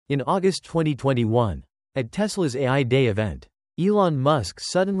In August 2021, at Tesla's AI Day event, Elon Musk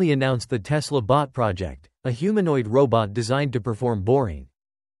suddenly announced the Tesla Bot project, a humanoid robot designed to perform boring,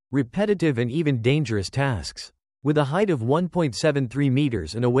 repetitive and even dangerous tasks. With a height of 1.73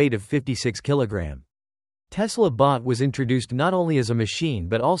 meters and a weight of 56 kilograms. Tesla Bot was introduced not only as a machine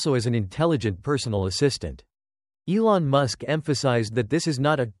but also as an intelligent personal assistant. Elon Musk emphasized that this is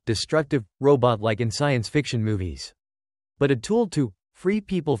not a destructive robot like in science fiction movies, but a tool to free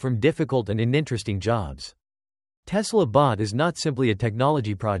people from difficult and uninteresting jobs. Tesla Bot is not simply a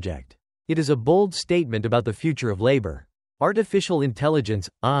technology project. It is a bold statement about the future of labor, artificial intelligence,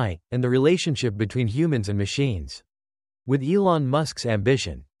 AI, and the relationship between humans and machines. With Elon Musk's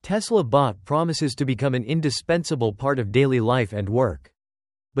ambition, Tesla Bot promises to become an indispensable part of daily life and work.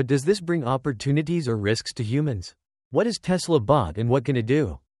 But does this bring opportunities or risks to humans? What is Tesla Bot and what can it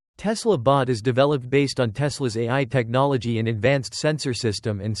do? Tesla Bot is developed based on Tesla's AI technology and advanced sensor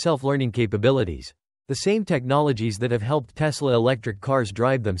system and self-learning capabilities, the same technologies that have helped Tesla electric cars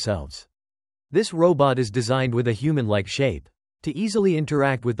drive themselves. This robot is designed with a human-like shape, to easily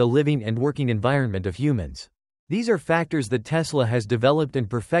interact with the living and working environment of humans. These are factors that Tesla has developed and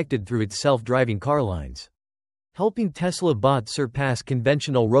perfected through its self-driving car lines, helping Tesla Bot surpass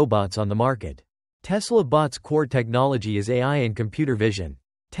conventional robots on the market. Tesla Bot's core technology is AI and computer vision.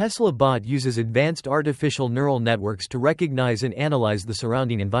 Tesla Bot uses advanced artificial neural networks to recognize and analyze the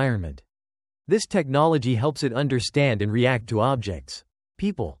surrounding environment. This technology helps it understand and react to objects,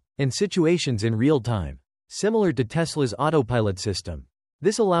 people, and situations in real time, similar to Tesla's autopilot system.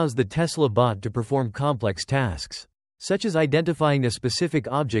 This allows the Tesla Bot to perform complex tasks, such as identifying a specific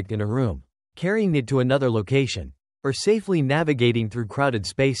object in a room, carrying it to another location, or safely navigating through crowded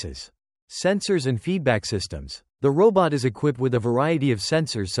spaces. Sensors and feedback systems. The robot is equipped with a variety of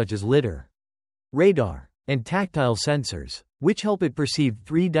sensors such as lidar, radar, and tactile sensors, which help it perceive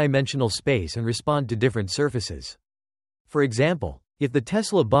three-dimensional space and respond to different surfaces. For example, if the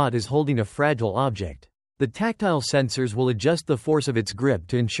Tesla Bot is holding a fragile object, the tactile sensors will adjust the force of its grip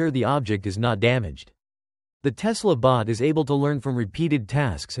to ensure the object is not damaged. The Tesla Bot is able to learn from repeated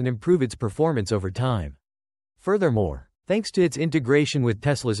tasks and improve its performance over time. Furthermore, thanks to its integration with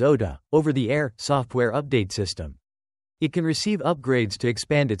Tesla's OTA, over-the-air, software update system, it can receive upgrades to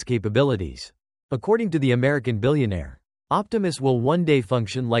expand its capabilities. According to the American billionaire, Optimus will one day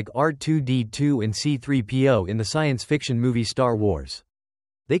function like R2-D2 and C-3PO in the science fiction movie Star Wars.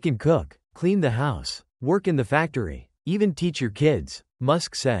 They can cook, clean the house, work in the factory, even teach your kids,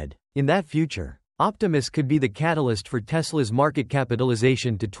 Musk said. In that future, Optimus could be the catalyst for Tesla's market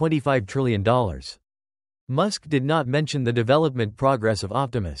capitalization to $25 trillion. Musk did not mention the development progress of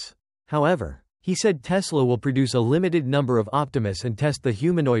Optimus. However, he said Tesla will produce a limited number of Optimus and test the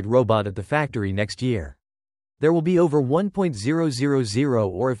humanoid robot at the factory next year. There will be over 1,000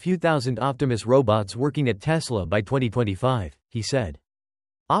 or a few thousand Optimus robots working at Tesla by 2025, he said.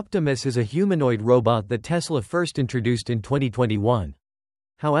 Optimus is a humanoid robot that Tesla first introduced in 2021.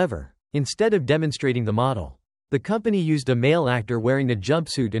 However, instead of demonstrating the model, the company used a male actor wearing a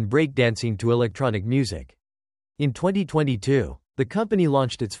jumpsuit and breakdancing to electronic music. In 2022, the company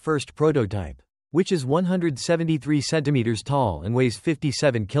launched its first prototype, which is 173 centimeters tall and weighs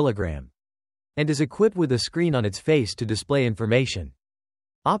 57 kilograms, and is equipped with a screen on its face to display information.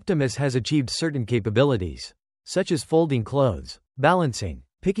 Optimus has achieved certain capabilities, such as folding clothes, balancing,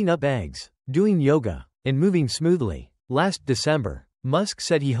 picking up eggs, doing yoga, and moving smoothly. Last December, Musk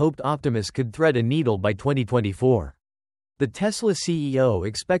said he hoped Optimus could thread a needle by 2024. The Tesla CEO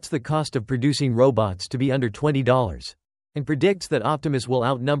expects the cost of producing robots to be under $20, and predicts that Optimus will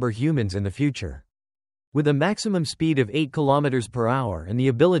outnumber humans in the future. With a maximum speed of 8 km per hour and the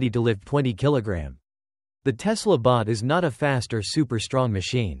ability to lift 20 kilograms, the Tesla Bot is not a fast or super strong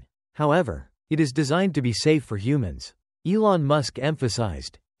machine. However, it is designed to be safe for humans. Elon Musk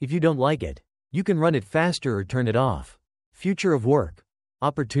emphasized, if you don't like it, you can run it faster or turn it off. Future of work.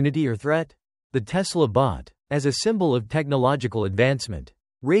 Opportunity or threat? The Tesla Bot, as a symbol of technological advancement,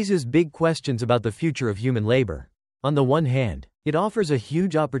 raises big questions about the future of human labor. On the one hand, it offers a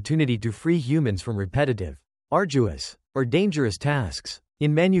huge opportunity to free humans from repetitive, arduous, or dangerous tasks.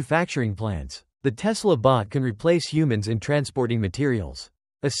 In manufacturing plants, the Tesla Bot can replace humans in transporting materials,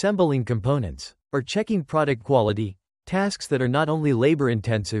 assembling components, or checking product quality, tasks that are not only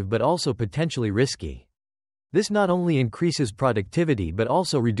labor-intensive but also potentially risky. This not only increases productivity but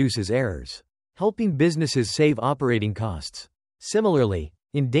also reduces errors, helping businesses save operating costs. Similarly,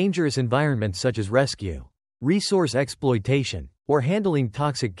 in dangerous environments such as rescue, resource exploitation, or handling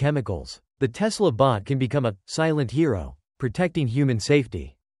toxic chemicals, the Tesla Bot can become a silent hero, protecting human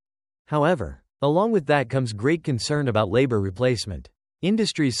safety. However, along with that comes great concern about labor replacement.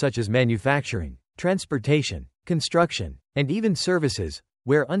 Industries such as manufacturing, transportation, construction, and even services,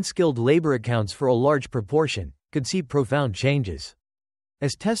 where unskilled labor accounts for a large proportion, could see profound changes.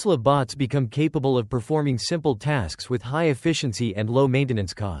 As Tesla bots become capable of performing simple tasks with high efficiency and low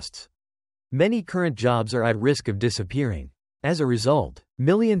maintenance costs, many current jobs are at risk of disappearing. As a result,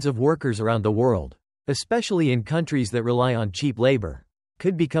 millions of workers around the world, especially in countries that rely on cheap labor,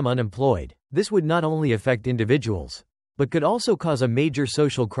 could become unemployed. This would not only affect individuals, but could also cause a major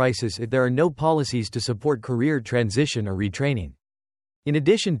social crisis if there are no policies to support career transition or retraining. In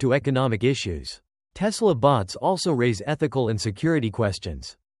addition to economic issues, Tesla bots also raise ethical and security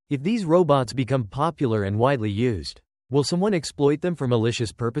questions. If these robots become popular and widely used, will someone exploit them for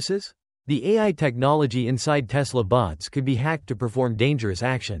malicious purposes? The AI technology inside Tesla bots could be hacked to perform dangerous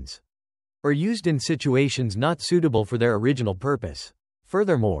actions, or used in situations not suitable for their original purpose.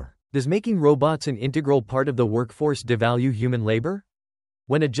 Furthermore, does making robots an integral part of the workforce devalue human labor?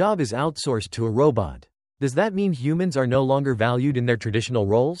 When a job is outsourced to a robot, does that mean humans are no longer valued in their traditional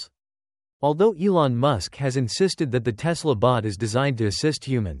roles? Although Elon Musk has insisted that the Tesla bot is designed to assist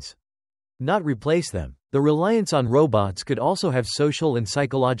humans, not replace them, the reliance on robots could also have social and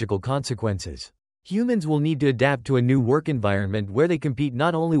psychological consequences. Humans will need to adapt to a new work environment where they compete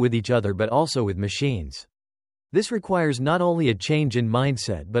not only with each other but also with machines. This requires not only a change in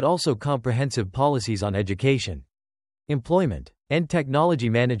mindset but also comprehensive policies on education, employment, and technology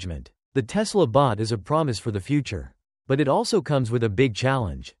management. The Tesla bot is a promise for the future, but it also comes with a big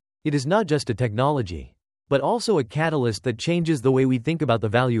challenge. It is not just a technology, but also a catalyst that changes the way we think about the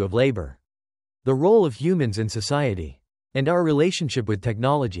value of labor, the role of humans in society, and our relationship with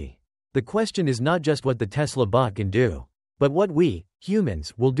technology. The question is not just what the Tesla bot can do, but what we,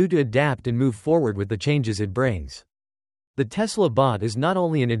 humans, will do to adapt and move forward with the changes it brings. The Tesla bot is not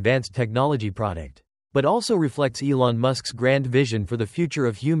only an advanced technology product, but also reflects Elon Musk's grand vision for the future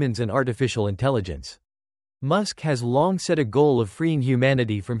of humans and artificial intelligence. Musk has long set a goal of freeing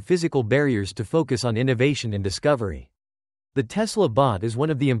humanity from physical barriers to focus on innovation and discovery. The Tesla bot is one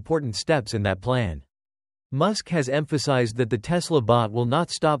of the important steps in that plan. Musk has emphasized that the Tesla bot will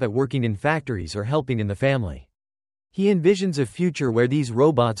not stop at working in factories or helping in the family. He envisions a future where these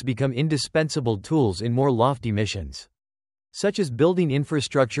robots become indispensable tools in more lofty missions, such as building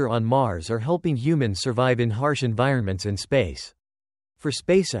infrastructure on Mars or helping humans survive in harsh environments in space. For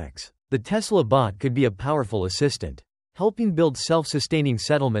SpaceX, the Tesla bot could be a powerful assistant, helping build self-sustaining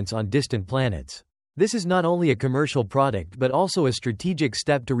settlements on distant planets. This is not only a commercial product but also a strategic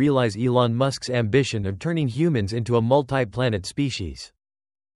step to realize Elon Musk's ambition of turning humans into a multi-planet species.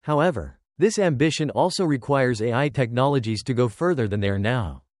 However, this ambition also requires AI technologies to go further than they are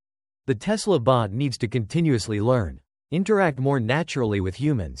now. The Tesla bot needs to continuously learn, interact more naturally with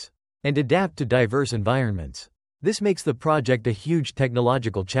humans, and adapt to diverse environments. This makes the project a huge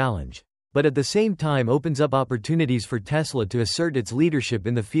technological challenge, but at the same time opens up opportunities for Tesla to assert its leadership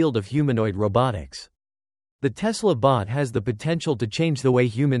in the field of humanoid robotics. The Tesla bot has the potential to change the way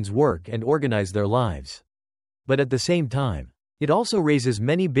humans work and organize their lives. But at the same time, it also raises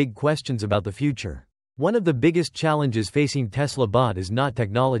many big questions about the future. One of the biggest challenges facing Tesla bot is not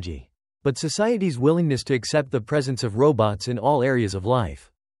technology, but society's willingness to accept the presence of robots in all areas of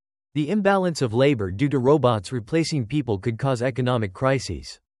life. The imbalance of labor due to robots replacing people could cause economic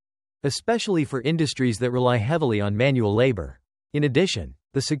crises, especially for industries that rely heavily on manual labor. In addition,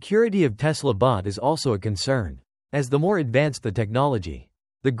 the security of Tesla bot is also a concern, as the more advanced the technology,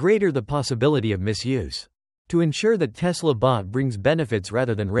 the greater the possibility of misuse. To ensure that Tesla bot brings benefits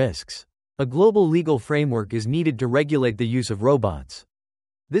rather than risks, a global legal framework is needed to regulate the use of robots.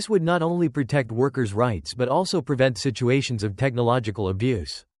 This would not only protect workers' rights but also prevent situations of technological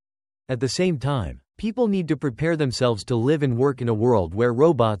abuse. At the same time, people need to prepare themselves to live and work in a world where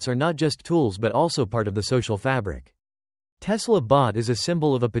robots are not just tools but also part of the social fabric. Tesla bot is a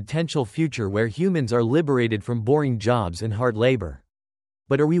symbol of a potential future where humans are liberated from boring jobs and hard labor.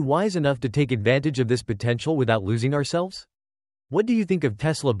 But are we wise enough to take advantage of this potential without losing ourselves? What do you think of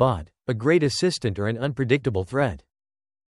Tesla bot, a great assistant or an unpredictable threat?